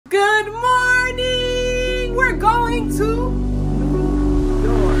going to New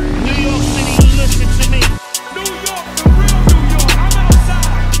York. New York City, listen to me. New York, the real New York. I'm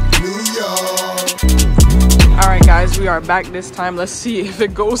outside. New York. All right, guys, we are back this time. Let's see if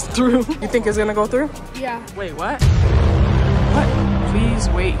it goes through. You think it's gonna go through? Yeah. Wait, what? What? Please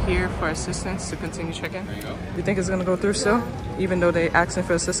wait here for assistance to continue checking. There you go. You think it's gonna go through still? Even though they asking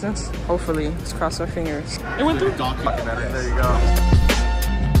for assistance? Hopefully. Let's cross our fingers. It went through? There you go.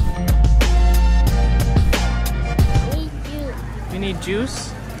 You need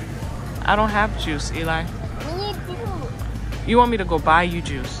juice? I don't have juice, Eli. We need juice. You want me to go buy you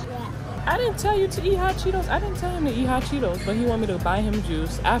juice? Yeah. I didn't tell you to eat hot Cheetos. I didn't tell him to eat hot Cheetos, but he wanted me to buy him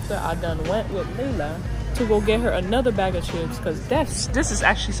juice after I done went with Layla to go get her another bag of chips, because this is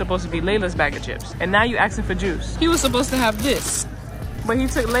actually supposed to be Layla's bag of chips. And now you asking for juice. He was supposed to have this, but he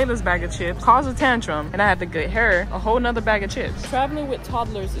took Layla's bag of chips, caused a tantrum, and I had to get her a whole nother bag of chips. Traveling with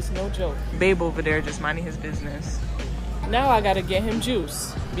toddlers is no joke. Babe over there just minding his business. Now I gotta get him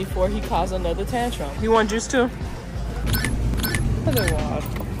juice before he causes another tantrum. You want juice too?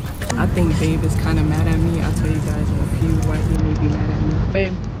 I think Babe is kind of mad at me. I'll tell you guys in a few why he may be mad at me.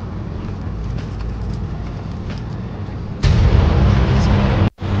 Babe.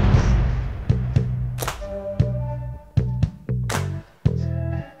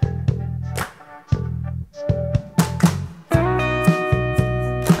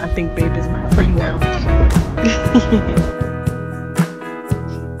 I think Babe is my friend now.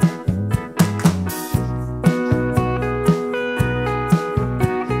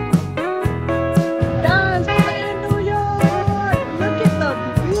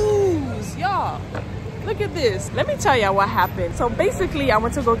 Let me tell y'all what happened. So basically I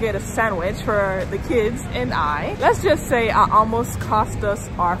went to go get a sandwich for the kids and I. Let's just say I almost cost us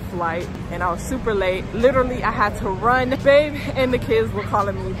our flight and I was super late. Literally I had to run. Babe and the kids were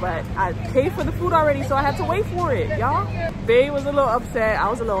calling me, but I paid for the food already, so I had to wait for it, y'all. Babe was a little upset. I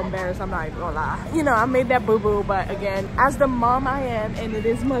was a little embarrassed, I'm not even gonna lie. You know, I made that boo-boo, but again, as the mom I am, and it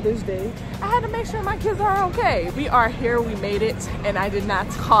is Mother's Day, I had to make sure my kids are okay. We are here, we made it, and I did not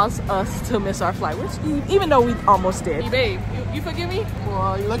cause us to miss our flight, which even though we almost did. Hey, babe, you forgive me?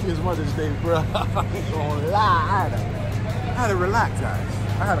 Well, you lucky it's Mother's Day, bro. I ain't gonna lie. I had to relax, guys.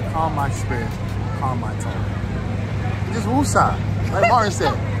 I had to calm my spirit, calm my tone. Just woosah, like Martin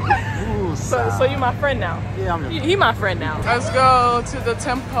said. Woosah. So you my friend now? Yeah, I'm your friend. He my friend now. Let's go to the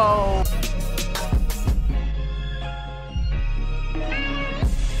temple.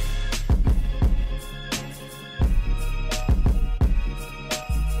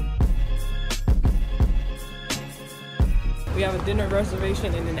 We have a dinner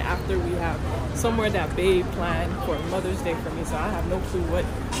reservation, and then after we have somewhere that Babe planned for Mother's Day for me, so I have no clue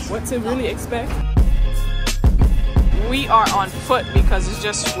what to really expect. We are on foot because it's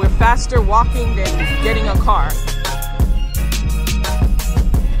just, we're faster walking than getting a car.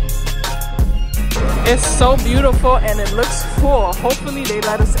 It's so beautiful and it looks full. Hopefully they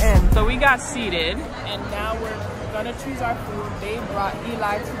let us in. So we got seated and now we're gonna choose our food. They brought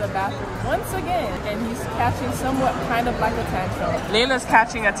Eli to the bathroom once again and he's catching somewhat kind of like a tantrum. Layla's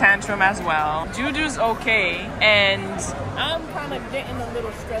catching a tantrum as well. Juju's okay and I'm kind of getting a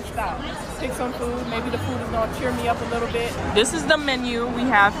little stressed out. Pick some food, maybe the food is gonna cheer me up a little bit. This is the menu we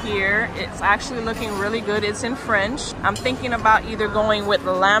have here. It's actually looking really good. It's in French. I'm thinking about either going with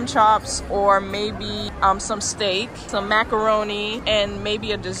the lamb chops or maybe some steak, some macaroni, and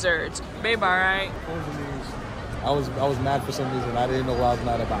maybe a dessert. Babe, all right? I was mad for some reason. I didn't know what I was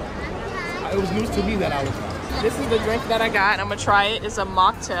mad about. It was news to me that I was mad. This is the drink that I got. I'm gonna try it. It's a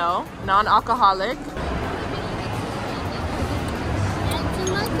mocktail, non-alcoholic.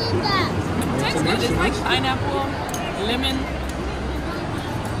 Tastes good. It's like pineapple, lemon,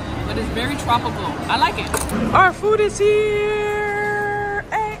 but it's very tropical. I like it. Our food is here.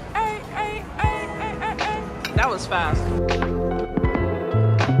 Ay, ay, ay, ay, ay, ay, ay. That was fast.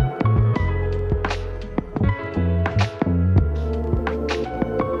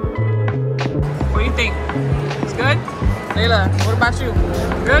 What do you think? It's good? Layla, what about you?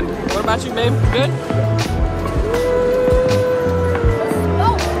 Good? What about you, babe? Good?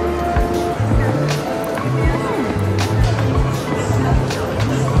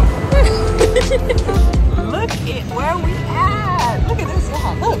 Look at where we at. Look at this.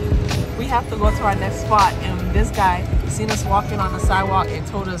 Yeah, look. We have to go to our next spot, and this guy seen us walking on the sidewalk and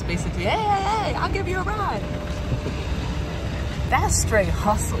told us basically, hey, hey, hey, I'll give you a ride. That's straight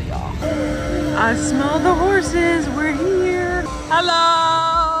hustle, y'all. I smell the horses. We're here.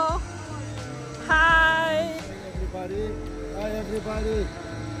 Hello. Hi. Hi, everybody. Hi, everybody.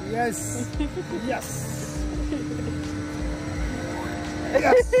 Yes. Yes.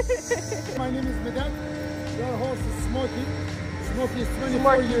 Yes. My name is Medak. Your horse is Smokey. Smokey is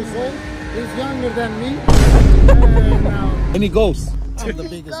 24 years old. He's younger than me. And Any ghosts? I'm the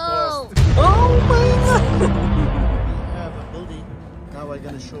biggest ghost. Oh my god! We have a building. Now I'm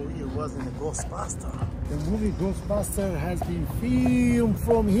gonna show you it wasn't a Ghostbuster. The movie Ghostbuster has been filmed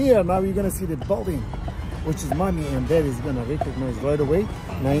from here. Now you're gonna see the building, which is mommy and daddy is gonna recognize right away.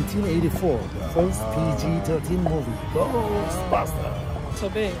 1984, the first PG-13 movie, Ghostbuster. So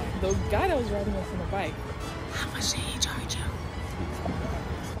big. The guy that was riding us on the bike, how much did he charge you?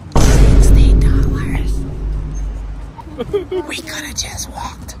 $60. We could have just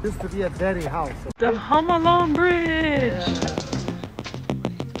walked. This could be a daddy house. The Home Alone Bridge.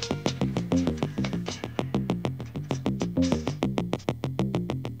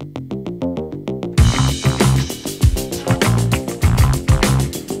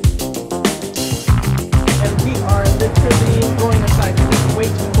 And we are literally going inside. It's way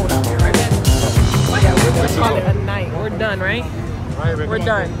too cold out here, right, man? Oh yeah, we're gonna call it a night. We're done, right? We're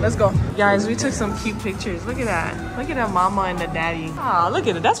done. Let's go. Guys, we took some cute pictures. Look at that. Look at that mama and the daddy. Aw, look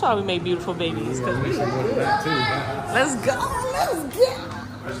at it. That's why we make beautiful babies. Because we look good. Let's go. Let's go.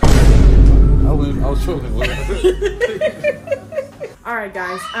 I was trolling with it. All right,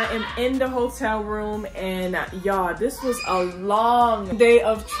 guys. I am in the hotel room. And y'all, this was a long day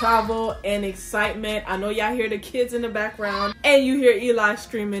of travel and excitement. I know y'all hear the kids in the background. And you hear Eli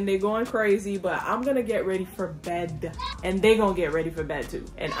streaming. They're going crazy. But I'm going to get ready for bed. And they going to get ready for bed too.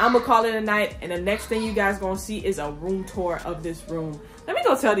 And I'm going to call it a night. And the next thing you guys going to see is a room tour of this room. Let me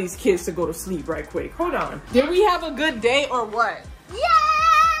go tell these kids to go to sleep right quick. Hold on. Did we have a good day or what? Yeah!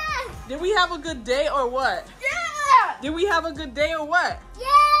 Did we have a good day or what? Yeah! Did we have a good day or what?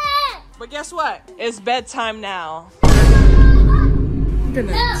 Yeah! But guess what? It's bedtime now. Good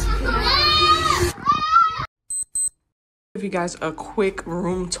night. Give you guys a quick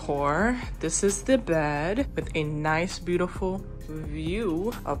room tour. This is the bed with a nice, beautiful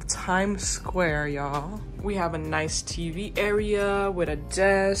view of Times Square, y'all. We have a nice TV area with a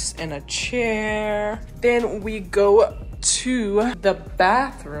desk and a chair. Then we go to the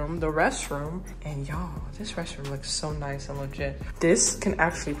bathroom, the restroom, and y'all, this restroom looks so nice and legit. This can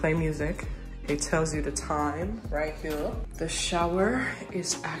actually play music. It tells you the time right here. The shower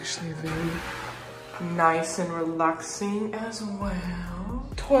is actually very nice and relaxing as well.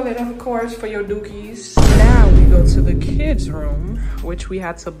 Toilet, of course, for your dookies. Now we go to the kids' room, which we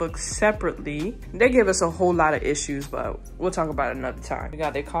had to book separately. They gave us a whole lot of issues, but we'll talk about it another time. We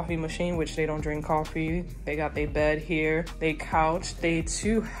got their coffee machine, which they don't drink coffee. They got their bed here, their couch. They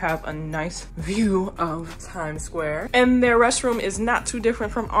too have a nice view of Times Square. And their restroom is not too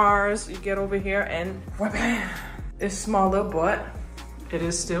different from ours. You get over here and wha-bam! It's smaller, but it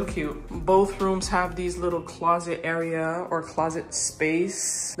is still cute. Both rooms have these little closet area or closet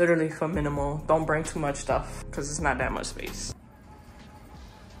space, literally for minimal. Don't bring too much stuff because it's not that much space.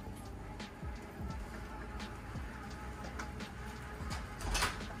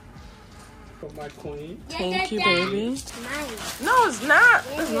 For my queen. Thank you, baby. Mine. No, it's not.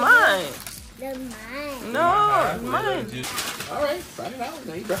 It's mine. They're mine. No, it's mine. All right, find it out.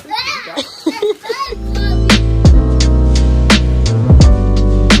 Now you got it.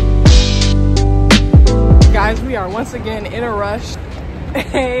 Guys, we are once again in a rush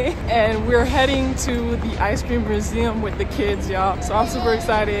and we're heading to the ice cream museum with the kids, y'all. So I'm super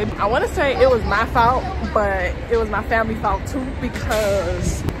excited. I want to say it was my fault, but it was my family fault too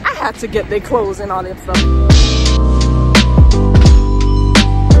because I had to get their clothes and all that stuff.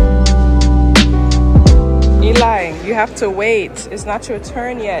 Eli, you have to wait. It's not your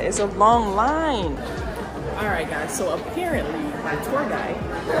turn yet. It's a long line. All right, guys, so apparently my tour guide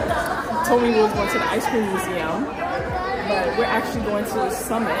told me we was going to the ice cream museum, but we're actually going to a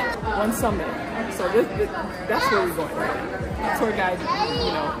summit, one summit. So that's where we're going right now. The tour guide,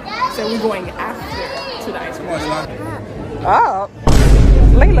 you know, said we're going after to the ice cream museum. Oh,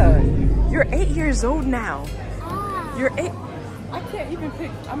 Layla, you're 8 years old now. You're 8. I can't even pick,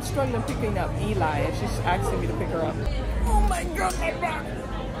 I'm struggling picking up Eli and she's asking me to pick her up. Oh my God, my back.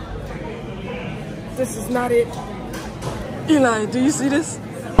 This is not it. Eli, do you see this?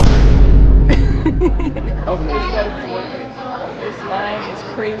 This line is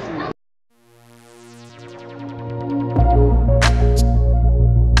crazy.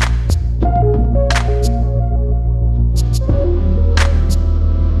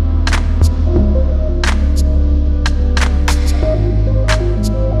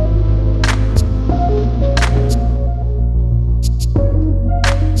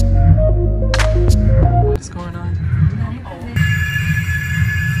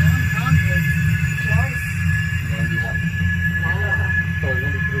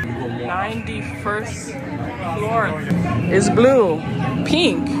 91st floor. It's blue,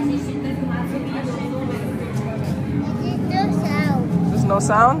 pink. There's no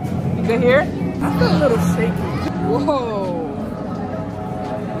sound. You can hear? I feel a little shaky. Whoa.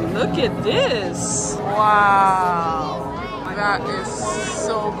 Look at this. Wow. That is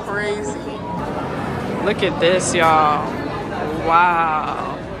so crazy. Look at this, y'all.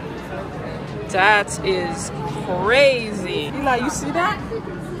 Wow. That is crazy. Eli, you see that?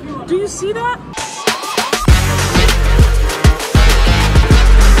 Do you see that?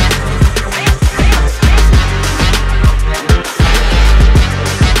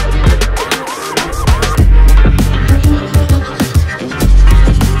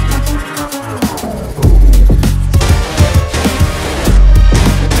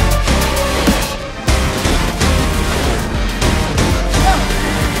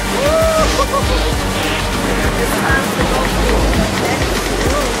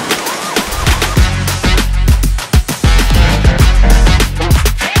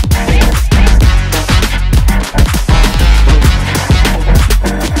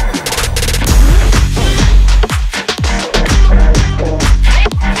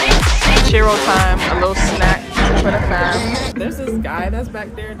 That's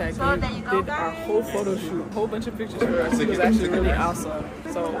back there that did our whole photo shoot, whole bunch of pictures for us. It was actually really awesome.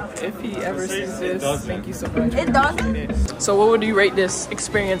 So if he ever sees this, thank you so much. It does. So what would you rate this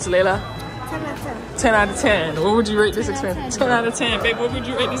experience, Layla? 10 out of 10. 10 out of 10. What would you rate this experience? 10 out of 10. Babe, what would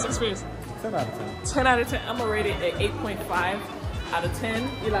you rate this experience? 10 out of 10. 10 out of 10. I'm gonna rate it at 8.5 out of 10.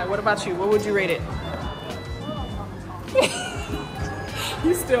 Eli, what about you? What would you rate it?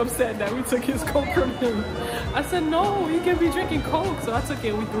 He's still upset that we took his Coke from him. I said, no, he can be drinking Coke. So I took it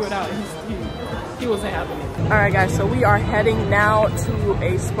and we threw it out. He wasn't having it. All right, guys, so we are heading now to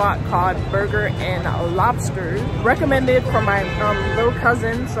a spot called Burger and Lobster. Recommended from my little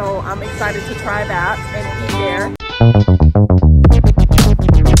cousin, so I'm excited to try that and eat there.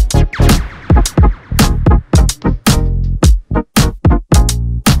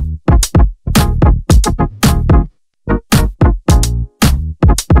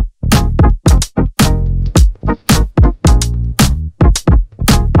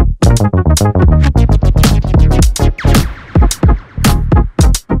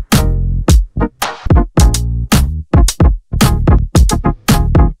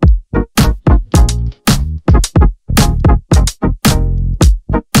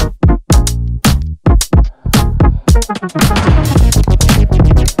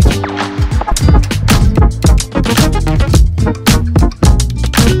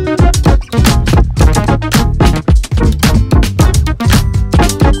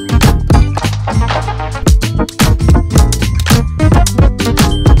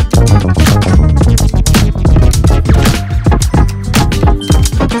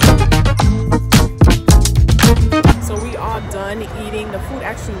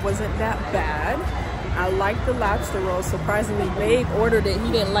 The lobster roll. Surprisingly, Babe ordered it.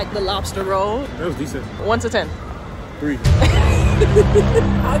 He didn't like the lobster roll. That was decent. 1 to 10. 3.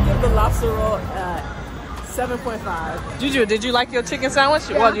 I'll give the lobster roll 7.5. Juju, did you like your chicken sandwich?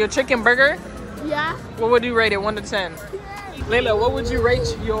 Yeah. Well, your chicken burger? Yeah. What would you rate it? 1 to 10. Layla, what would you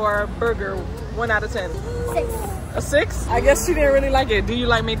rate your burger? 1 out of 10. 6. A 6? I guess she didn't really like it. Do you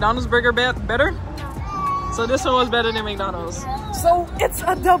like McDonald's burger better? So this one was better than McDonald's. So it's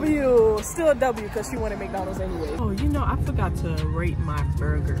a W. Still a W because she wanted McDonald's anyway. Oh, you know, I forgot to rate my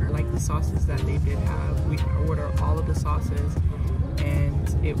burger. Like the sauces that they did have. We ordered all of the sauces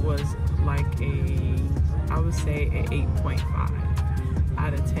and it was like I would say an 8.5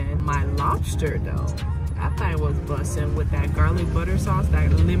 out of 10. My lobster though, I thought it was bussin' with that garlic butter sauce, that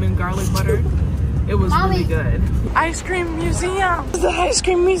lemon garlic butter. It was really good. Ice cream museum. It's the ice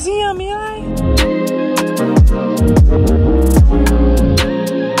cream museum, Eli.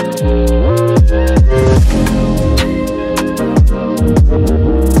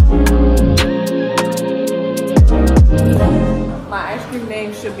 My ice cream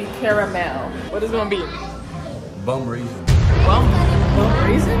name should be Caramel. What is it gonna be? Bum raisin. Bum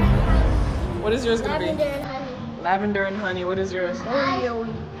raisin? What is yours gonna be? Lavender and honey. Lavender and honey. What is yours? Oreo.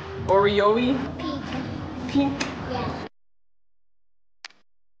 Oreo-y? Pink. Pink? Yeah.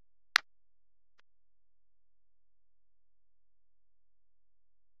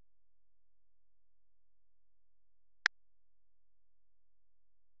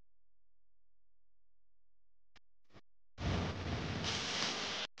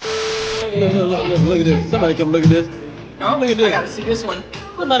 Look at this. Somebody come look at this. Oh, Look at this. I gotta see this one.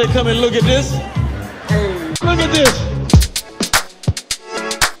 Somebody come and look at this. Hey. Look at this.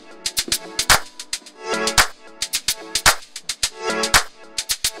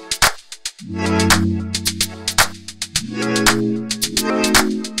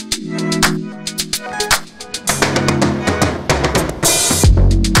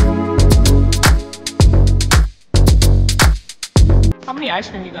 How many ice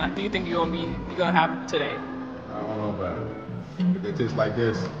cream do you think you gonna have today? I don't know, but if it tastes like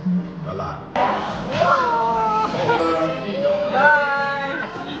this, a lot. Bye.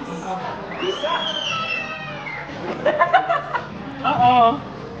 Uh-oh.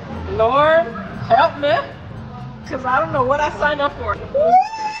 Lord, help me. Because I don't know what I signed up for.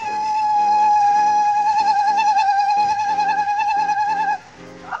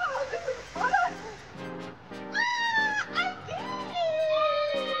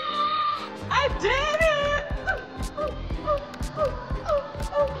 I did it!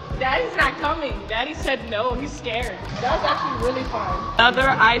 Daddy's not coming. Daddy said no, he's scared. That was actually really fun. Another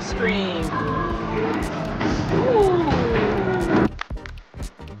ice cream. Ooh.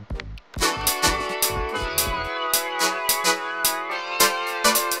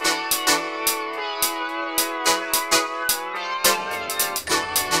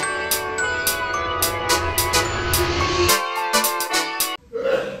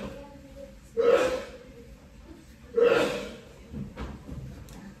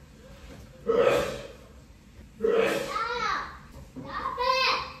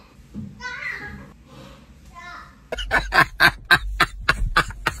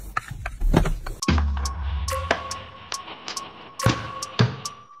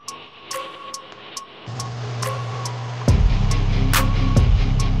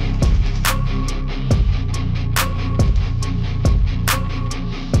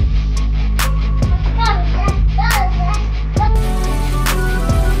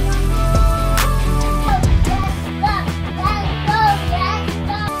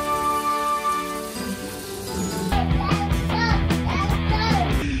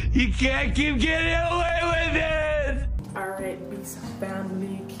 Can't keep getting away with it! Alright, Beast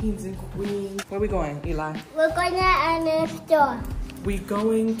family, kings and queens. Where we going, Eli? We're going to the store. We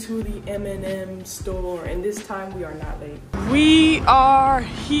going to the M&M store, and this time we are not late. We are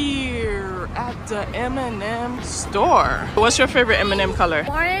here at the M&M store. What's your favorite M&M color?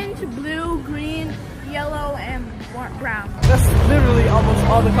 Orange, blue, green, yellow, and brown. That's literally almost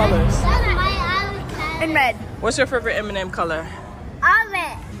all the colors. And red. What's your favorite M&M color?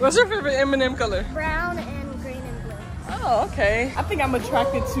 Orange. What's your favorite M&M color? Brown and green and blue. Oh, okay. I think I'm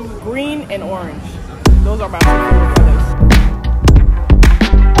attracted to green and orange. Those are my two favorite colors.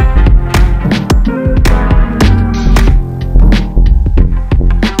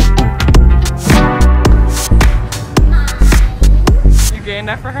 You getting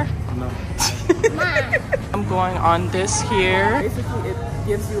that for her? No. I'm going on this here. Basically, it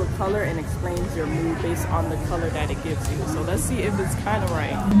gives you a color and explains your mood based on the color that it gives you. So let's see if it's kind of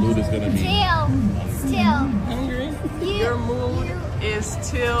right. Mood is gonna be Teal. Hungry? Your mood is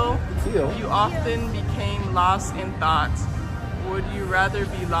till you often became lost in thought. Would you rather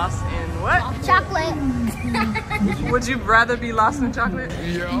be lost in what? Chocolate. Would you rather be lost in chocolate?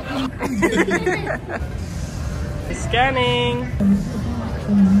 yeah. Scanning.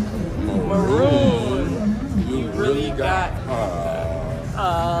 Maroon. You really got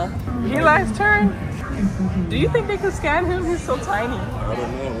Eli's turn. Do you think they could scan him? He's so tiny. I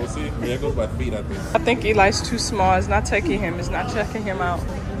don't know. We'll see. Yeah, it goes by feet, I think. I think Eli's too small. It's not taking him. It's not checking him out.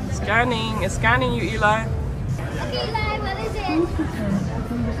 Scanning. It's scanning you, Eli. Okay, Eli, what is it?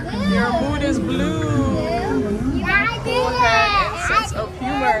 Your mood is blue. Cool head and sense of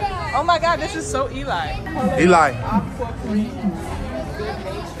humor. Oh my God, this is so Eli. Eli. Aqua green. Good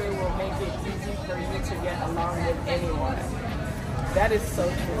nature will make it easy for you to get along with anyone. That is so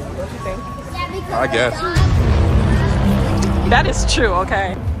true. Don't you think? I guess. That is true,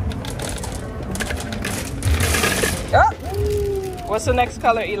 okay. Oh. What's the next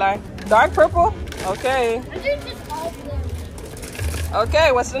color, Eli? Dark purple? Okay.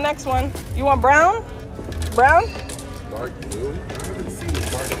 Okay, what's the next one? You want brown? Brown? Dark blue? I haven't seen the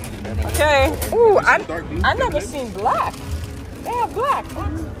dark blue. Okay. Ooh, I never M&Ms? seen black. They have black.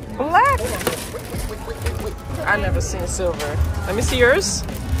 Black. I never seen silver. Let me see yours.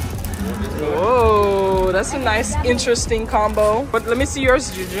 Whoa, that's a nice, interesting combo. But let me see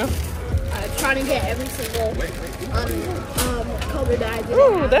yours, Juju. Trying to get every single color that I did.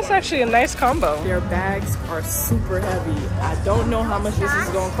 Ooh, that's actually a nice combo. Their bags are super heavy. I don't know how much this is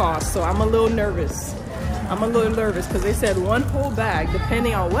gonna cost, so I'm a little nervous. Because they said one whole bag,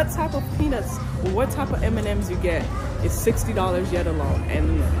 depending on what type of peanuts or what type of M&Ms you get, is $60 yet alone.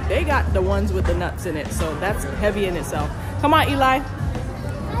 And they got the ones with the nuts in it, so that's heavy in itself. Come on, Eli.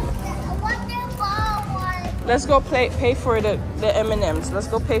 Let's go pay for the M&Ms. Let's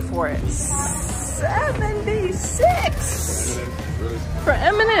go pay for it. $76 for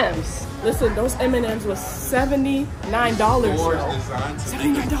M&Ms. Listen, those M&Ms was $79.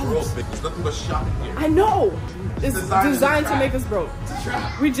 $79. There's nothing but shopping here. I know. It's designed to make us broke.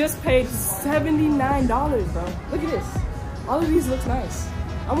 We just paid $79, bro. Look at this. All of these look nice.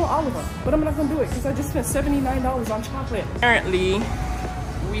 I want all of them, but I'm not gonna do it because I just spent $79 on chocolate. Apparently,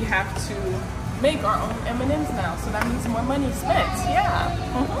 we have to make our own M&Ms now, so that means more money spent. Yeah.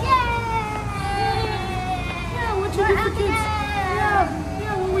 Yeah, what you do for kids?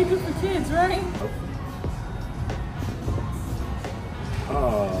 Yeah, what we do for kids, right?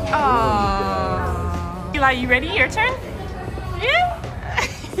 Oh. Eli, you ready? Your turn? Yeah?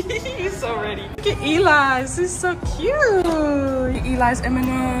 He's so ready. Look at Eli's. He's so cute. Eli's M&M.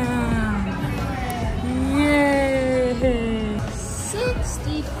 Yay.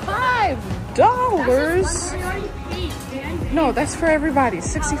 $65. No, that's for everybody.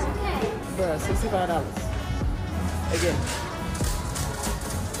 $65. Bruh, $65. Again.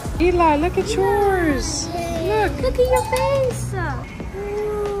 Eli, look at yours. Look at your face.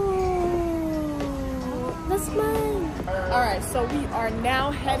 That's mine. All right, so we are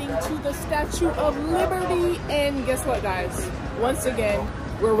now heading to the Statue of Liberty, and guess what, guys? Once again,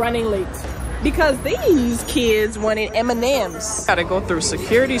 we're running late because these kids wanted M&Ms. Gotta go through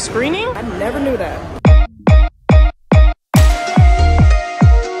security screening. I never knew that.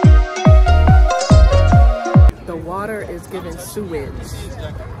 The water is giving sewage.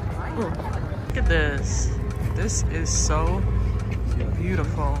 Look at this. This is so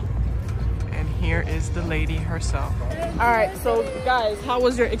beautiful. And here is the lady herself. All right, so guys, how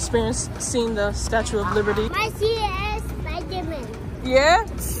was your experience seeing the Statue of Liberty? I see it as Spider-Man. Yeah?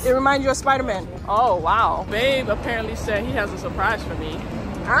 It reminds you of Spider-Man. Oh, wow. Babe apparently said he has a surprise for me.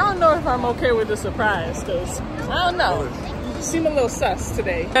 I don't know if I'm okay with the surprise, because I don't know. You seem a little sus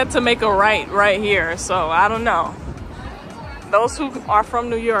today. I had to make a right here, so I don't know. Those who are from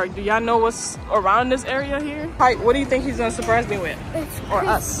New York, do y'all know what's around this area here? What do you think he's gonna surprise me with? Or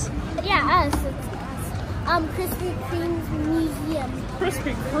us? Yeah, us. It's us. Krispy Kreme's museum.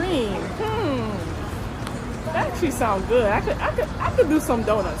 Krispy Kreme. That actually sounds good. I could do some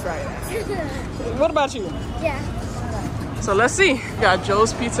donuts right now. What about you? Yeah. So let's see. Got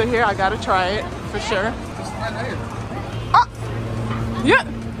Joe's Pizza here. I gotta try it for sure. Ah! Yeah.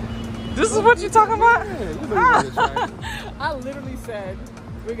 This is what you're talking about? I literally said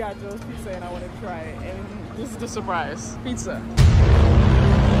we got Joe's Pizza and I want to try it, and this is the surprise pizza.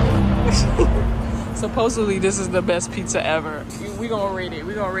 Supposedly this is the best pizza ever. We gonna rate it.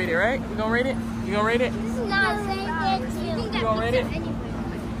 We gonna rate it, right? We gonna rate it? You gonna rate it? This is not saying it. You gonna rate it?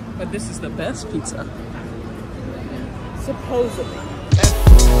 But this is the best pizza. Supposedly.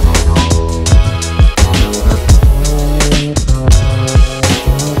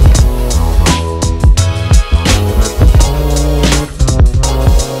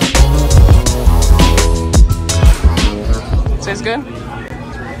 Tastes good?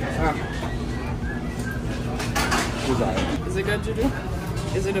 Is it good, Juju?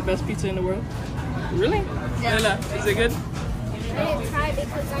 Is it the best pizza in the world? Really? Yeah. Layla, is it good? I didn't try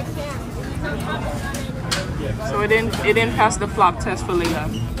because I can't. So it didn't pass the flop test for Layla.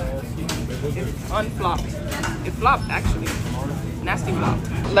 It unflopped. It flopped actually. Nasty flop.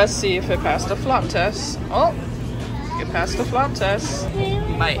 Let's see if it passed the flop test. Oh, it passed the flop test.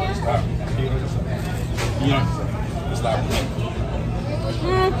 Bite.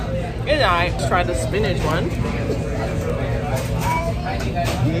 It's alright. Let's try the spinach one.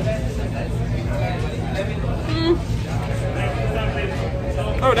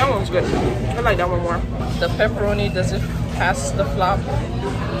 Oh, that one's good. I like that one more. The pepperoni, does it pass the flop?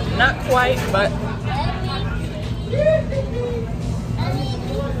 Not quite, but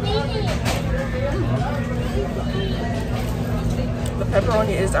the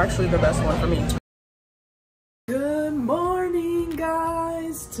pepperoni is actually the best one for me. Good morning,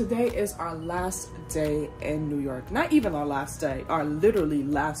 guys. Today is our last day in New York. Not even our last day, our literally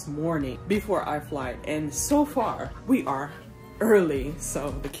last morning before our flight. And so far, we are early.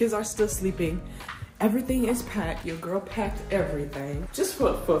 So the kids are still sleeping. Everything is packed. Your girl packed everything. Just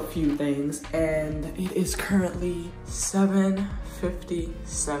for a few things. And it is currently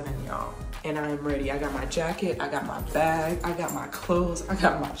 7:57, y'all. And I am ready. I got my jacket, I got my bag, I got my clothes, I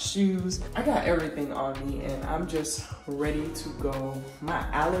got my shoes. I got everything on me and I'm just ready to go. My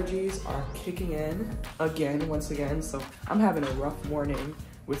allergies are kicking in once again. So I'm having a rough morning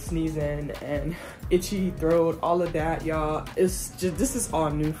with sneezing and itchy throat, all of that, y'all. This is all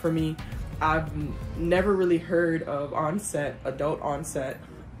new for me. I've never really heard of adult onset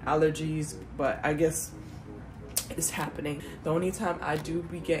allergies, but I guess it's happening. The only time I do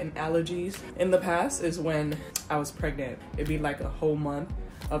be getting allergies in the past is when I was pregnant. It'd be like a whole month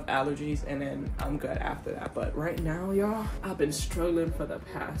of allergies, and then I'm good after that. But right now, y'all, I've been struggling for the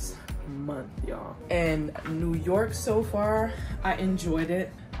past month, y'all. And New York so far, I enjoyed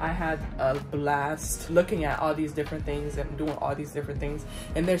it. I had a blast looking at all these different things and doing all these different things.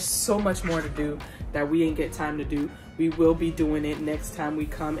 And there's so much more to do that we ain't get time to do. We will be doing it next time we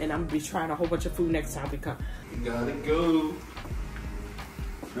come, and I'm gonna be trying a whole bunch of food next time we come. You gotta go.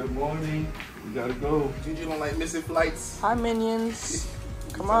 Good morning. You gotta go. Juju don't like missing flights. Hi, minions.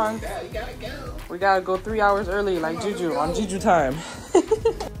 Come on. Dad, you gotta go. We gotta go 3 hours early like Juju on Juju time.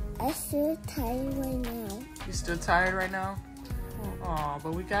 I'm still tired right now. You still tired right now? Oh,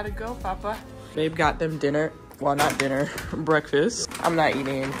 but we gotta go, Papa. Babe got them dinner. Well, not dinner, breakfast. I'm not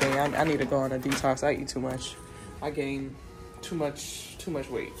eating anything. I need to go on a detox. I eat too much. I gain too much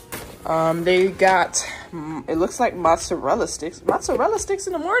weight. They got, it looks like mozzarella sticks. Mozzarella sticks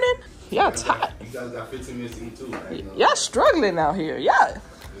in the morning? Yeah, tired. You guys got 15 minutes to eat too, right? Y'all struggling out here. Yeah.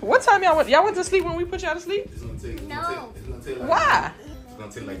 What time y'all went? Y'all went to sleep when we put y'all to sleep? It's gonna take, No. it's gonna take like, Why? It's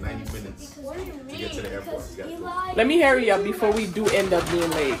gonna take like 90 minutes What do you mean? to get to the airport. You gotta go. Let me hurry up before we do end up being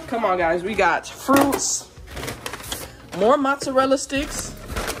late. Come on, guys. We got fruits, more mozzarella sticks,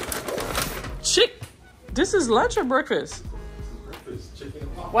 This is lunch or breakfast? Breakfast, chicken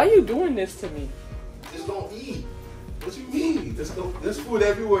and pop. Why are you doing this to me? Just don't eat. What you mean? There's food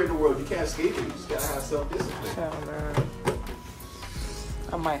everywhere in the world. You can't escape it. You just gotta have self-discipline.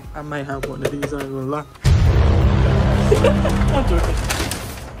 Oh, man. I might have one of these. I ain't gonna lie. I'm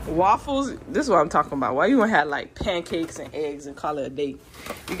joking. Waffles. This is what I'm talking about. Why you gonna have like pancakes and eggs and call it a day?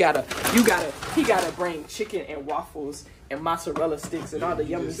 He gotta bring chicken and waffles and mozzarella sticks and all the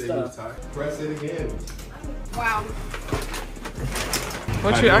yummy stuff. Press it again. Wow.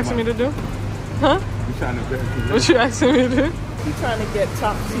 What you asking me to do? Huh? You trying to bet? What you asking me to do? We trying to get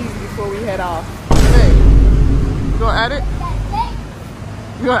chopped cheese before we head off. Hey, you gonna add it?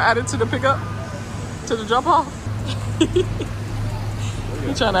 You gonna add it to the pickup? To the drop off?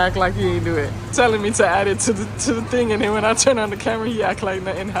 You trying to act like you ain't do it. Telling me to add it to the thing, and then when I turn on the camera, he act like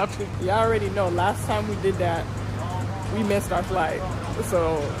nothing happened. Y'all already know, last time we did that, we missed our flight.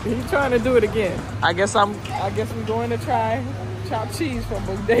 So he trying to do it again. I guess we're going to try chopped cheese from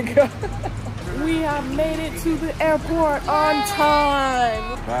Bodega. We have made it to the airport on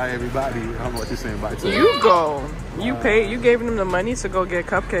time. Bye, everybody. I don't know what you're saying. Bye to You go. You paid. You gave them the money to go get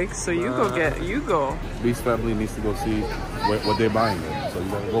cupcakes, so you go get. You go. Beast family needs to go see what they're buying, so you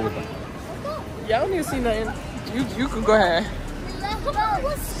gotta go with them. Y'all don't need to see nothing. You could go ahead.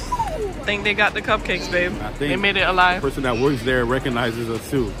 I think they got the cupcakes, babe. I think They made it alive. The person that works there recognizes us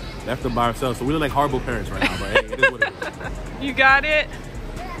too. Left them by ourselves, so we look like horrible parents right now. But hey, it is what it is. You got it?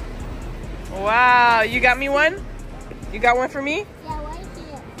 Wow. You got me one? You got one for me? Yeah, right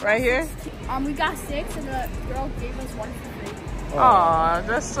here. Right here? We got 6 and the girl gave us 1 for free. Aw,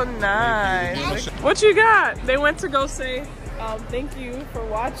 that's so nice. What you got? They went to go say, thank you for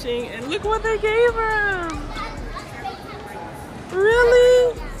watching, and look what they gave him.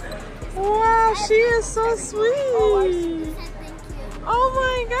 Really? Wow, she is so sweet. Oh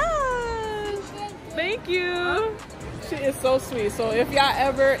my gosh. Thank you. She is so sweet. So if y'all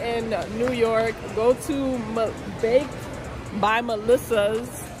ever in New York, go to Baked by Melissa's.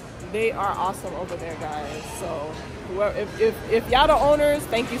 They are awesome over there, guys. So if y'all the owners,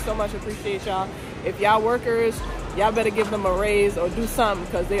 thank you so much. Appreciate y'all. If y'all workers, y'all better give them a raise or do something,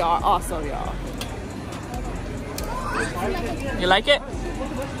 because they are awesome, y'all. You like it?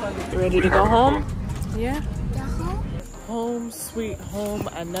 You ready to go home? Yeah. Home sweet home.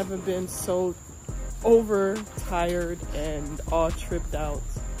 I've never been so overtired and all tripped out.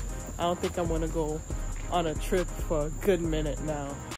 I don't think I'm gonna go on a trip for a good minute now.